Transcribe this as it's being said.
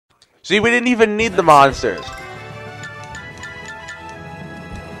See, we didn't even need the monsters.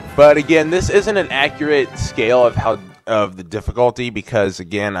 But again, this isn't an accurate scale of the difficulty because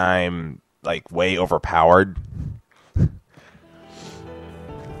again, I'm like way overpowered.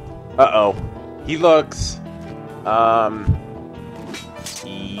 Uh-oh. He looks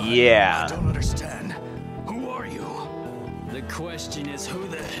yeah. I don't understand. Who are you? The question is, who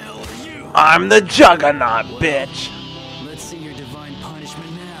the hell are you? I'm the Juggernaut, bitch. Let's see your divine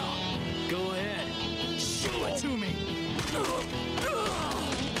punishment now. Go ahead. Show it to me.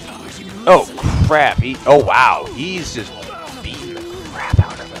 Oh crap. Oh wow. He's just beating the crap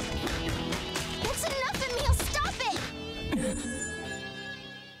out of him. That's enough, Emil. Stop it.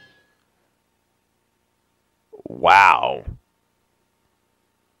 Wow.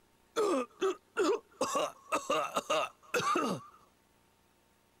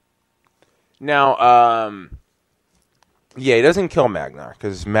 Now, yeah, he doesn't kill Magnar,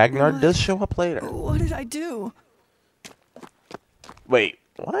 because Magnar does show up later. What did I do? Wait,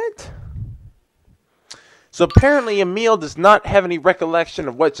 what? So apparently Emil does not have any recollection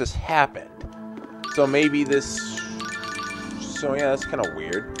of what just happened. So maybe this... So yeah, that's kind of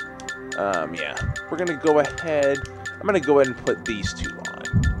weird. Yeah. We're going to go ahead... I'm going to go ahead and put these two on.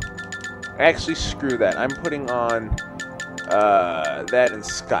 Actually, screw that. I'm putting on that and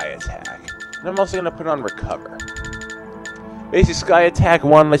Sky Attack. And I'm also going to put on Recover. Basically, Sky Attack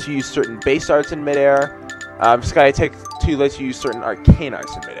 1 lets you use certain base arts in midair. Sky Attack 2 lets you use certain arcane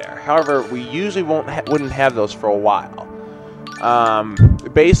arts in midair. However, we usually wouldn't have those for a while.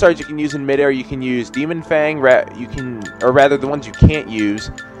 Base arts you can use in midair. You can use Demon Fang. Or rather, the ones you can't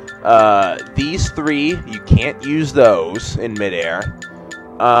use. These three, you can't use those in midair.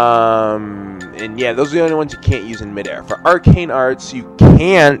 And yeah, those are the only ones you can't use in midair. For arcane arts, you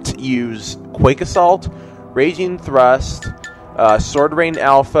can't use Quake Assault, Raging Thrust, Sword Rain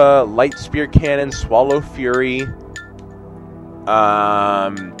Alpha, Light Spear Cannon, Swallow Fury,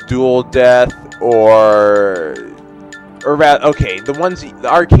 Dual Death, okay, the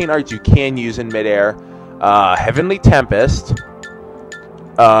arcane arts you can use in midair, Heavenly Tempest,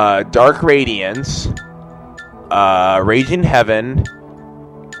 Dark Radiance, Raging Heaven,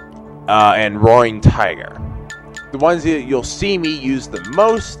 and Roaring Tiger. The ones that you'll see me use the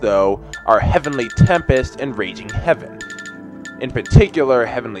most, though, are Heavenly Tempest and Raging Heaven. In particular,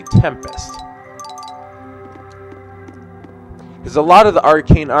 Heavenly Tempest. Because a lot of the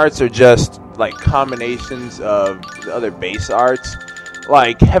arcane arts are just, like, combinations of the other base arts.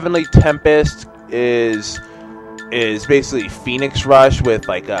 Like, Heavenly Tempest is basically Phoenix Rush with,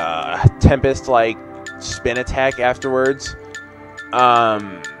 like, a Tempest-like spin attack afterwards.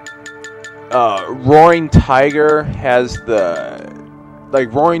 Roaring Tiger has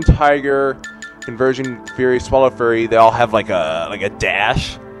Roaring Tiger, Conversion Fury, Swallow Fury, they all have like a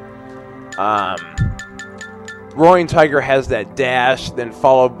dash. Roaring Tiger has that dash, then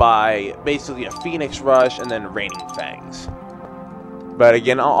followed by basically a Phoenix Rush and then Raining Fangs. But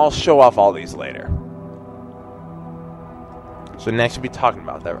again, I'll show off all these later. So next we'll be talking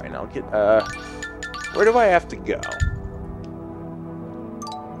about that right now. Where do I have to go?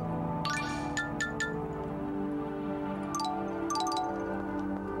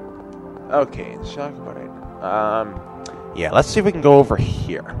 Okay, shock about it. Yeah, let's see if we can go over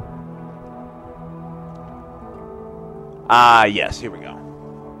here. Yes, here we go.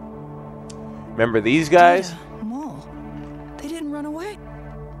 Remember these guys? Mole. They didn't run away.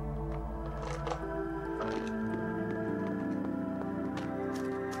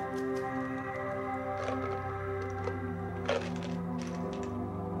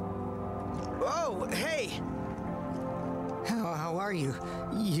 Oh, hey! How are you?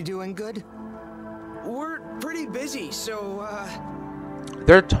 You doing good? We're pretty busy, so,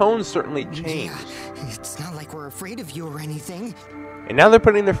 Their tones certainly changed. Yeah, it's not like we're afraid of you or anything. And now they're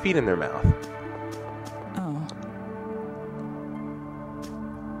putting their feet in their mouth. Oh.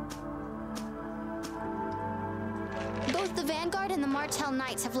 Both the Vanguard and the Martell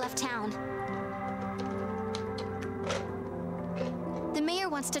Knights have left town. The mayor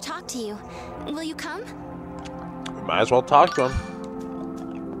wants to talk to you. Will you come? We might as well talk to him.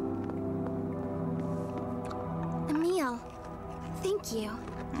 Emil, thank you.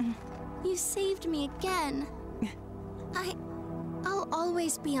 You saved me again. I'll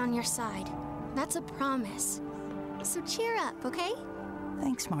always be on your side. That's a promise. So cheer up, okay?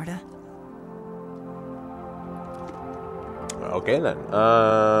 Thanks, Marta. Okay then.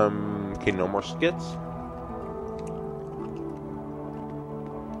 Okay, no more skits.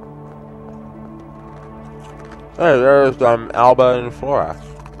 Hey, there's Alba and Flora.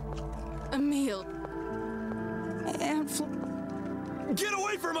 Emil. And Get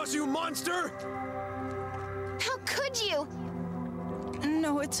away from us, you monster! How could you?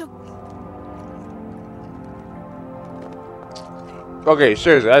 No, it's okay. Okay,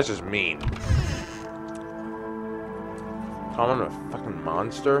 seriously, that's just mean. Call him a fucking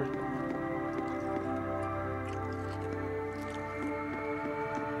monster?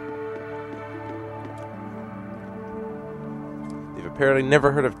 They've apparently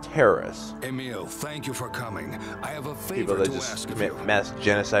never heard of terrorists. Emil, thank you for coming. I have a People favor that to just ask of commit you. mass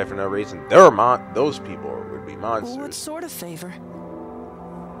genocide for no reason. Those people would be monsters. What sort of favor?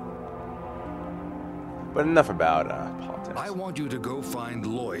 But enough about politics. I want you to go find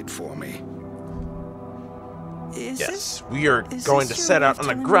Lloyd for me. Yes, we are is going this to your set way out of on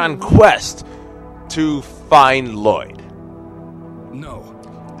a telling grand me? quest to find Lloyd. No.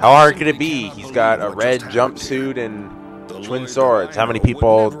 How hard I could it simply be? cannot He's got a believe what red just happened jumpsuit here. and The twin Lloyd swords. that How I many know would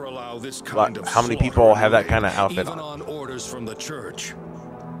people? never allow this kind of How many slaughter people have that in kind of Wayne, outfit even on? on orders from the church?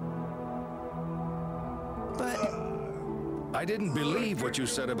 But I didn't believe what you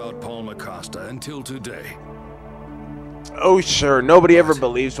said about Paul McCosta until today. Oh, sure. Nobody ever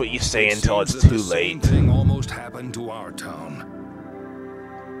believes what you say It until seems it's that too the same late. thing almost happened to our town.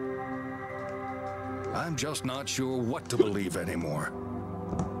 I'm just not sure what to believe anymore.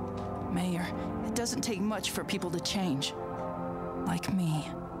 Mayor, it doesn't take much for people to change. Like me.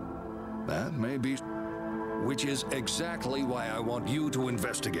 That may be, which is exactly why I want you to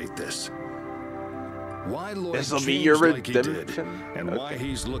investigate this. Why Lloyd This'll be changed your like he did, redemption? and why Okay.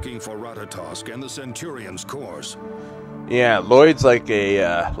 he's looking for Ratatosk and the Centurion's corps. Yeah, Lloyd's like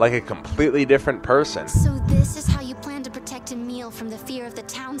a completely different person. So this is how you plan to protect Emil from the fear of the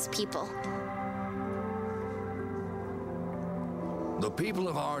townspeople. The people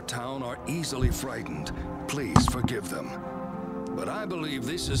of our town are easily frightened. Please forgive them. But I believe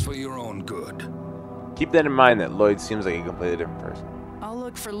this is for your own good. Keep that in mind that Lloyd seems like a completely different person. I'll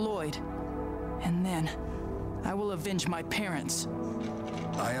look for Lloyd. And then, I will avenge my parents.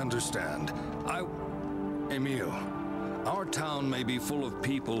 I understand. Emil, our town may be full of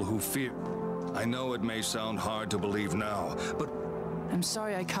people who fear. I know it may sound hard to believe now, but I'm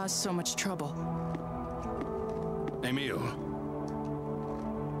sorry I caused so much trouble. Emil,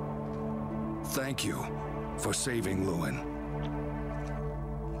 thank you for saving Lewin.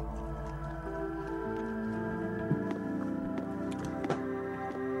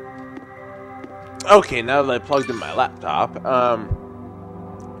 Okay, now that I plugged in my laptop, now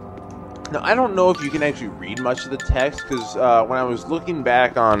I don't know if you can actually read much of the text, because when I was looking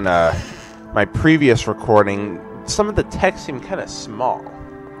back on my previous recording, some of the text seemed kind of small.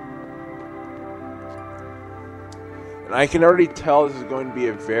 And I can already tell this is going to be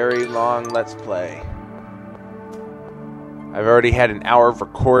a very long Let's Play. I've already had an hour of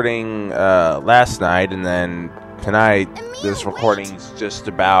recording last night, and then tonight this recording's just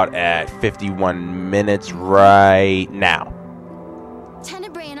about at 51 minutes right now.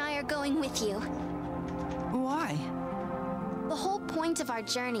 Tenebrae and I are going with you. Why? The whole point of our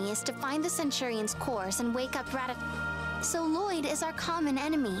journey is to find the Centurion's corps and wake up So Lloyd is our common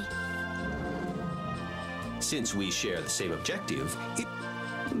enemy. Since we share the same objective,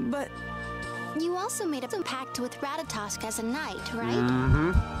 But You also made a pact with Ratatosk as a knight, right?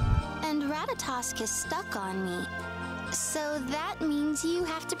 Mm-hmm. And Ratatosk is stuck on me. So that means you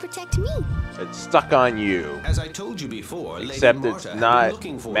have to protect me. It's stuck on you. as I told you before, Except Lady it's Marta had been not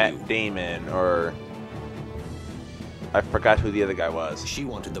looking for Matt you. Damon or... I forgot who the other guy was. She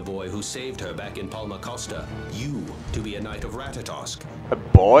wanted the boy who saved her back in Palma Costa, you, to be a knight of Ratatosk. A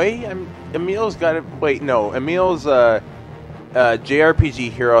boy? Emil's got it. Wait, no. Emil's a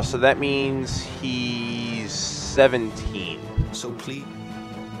JRPG hero, so that means he's 17. So please,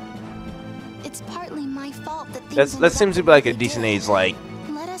 It's partly my fault that things That seems to be like a decent age. Like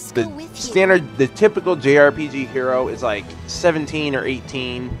Let us the go with you. standard, the typical JRPG hero is like 17 or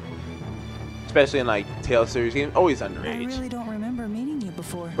 18, especially in like Tales series games. Always I underage. really don't remember meeting you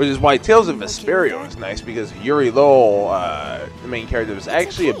before. Which is why Tales of You okay with Vesperia that? was nice, because Yuri Lowell, the main character, was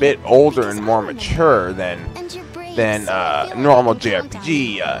actually a bit older and more mature than And you're brave, so I feel like normal I can count on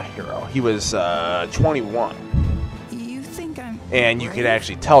JRPG you. hero. He was 21, You think I'm and you could brave?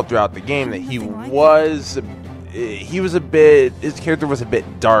 actually tell throughout the game that he Nothing like was a bit. His character was a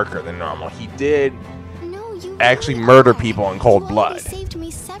bit darker than normal. He did No, you actually really murder are. people in cold You blood. already saved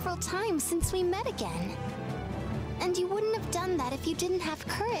me several times since we met again. And you wouldn't have done that if you didn't have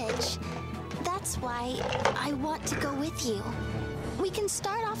courage. That's why I want to go with you. We can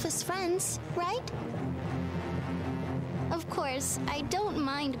start off as friends, right? Of course, I don't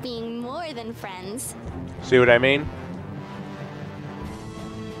mind being more than friends. See what I mean?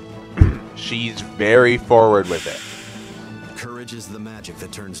 She's very forward with it. Courage is the magic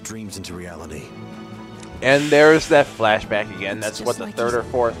that turns dreams into reality. And there's that flashback again. It's That's just what, the like third he's- or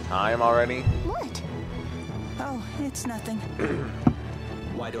fourth time already? What? Oh, it's nothing.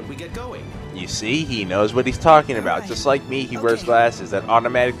 Why don't we get going? You see, he knows what he's talking about. Alright. Just like me, he wears Okay. glasses. That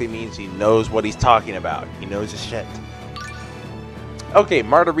automatically means he knows what he's talking about. He knows his shit. Okay,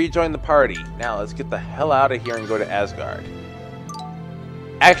 Marta rejoined the party. Now let's get the hell out of here and go to Asgard.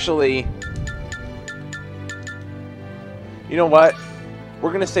 Actually, you know what? We're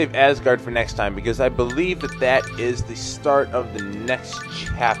going to save Asgard for next time because I believe that that is the start of the next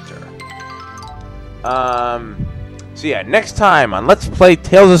chapter. So yeah, next time on Let's Play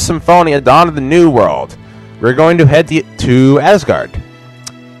Tales of Symphonia Dawn of the New World, we're going to head to Asgard.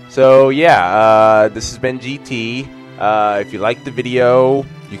 So yeah, this has been GT. If you liked the video,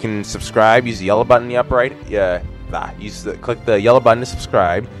 you can subscribe. Use the yellow button in the upper right. Click the yellow button to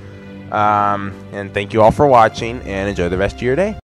subscribe. And thank you all for watching, and enjoy the rest of your day.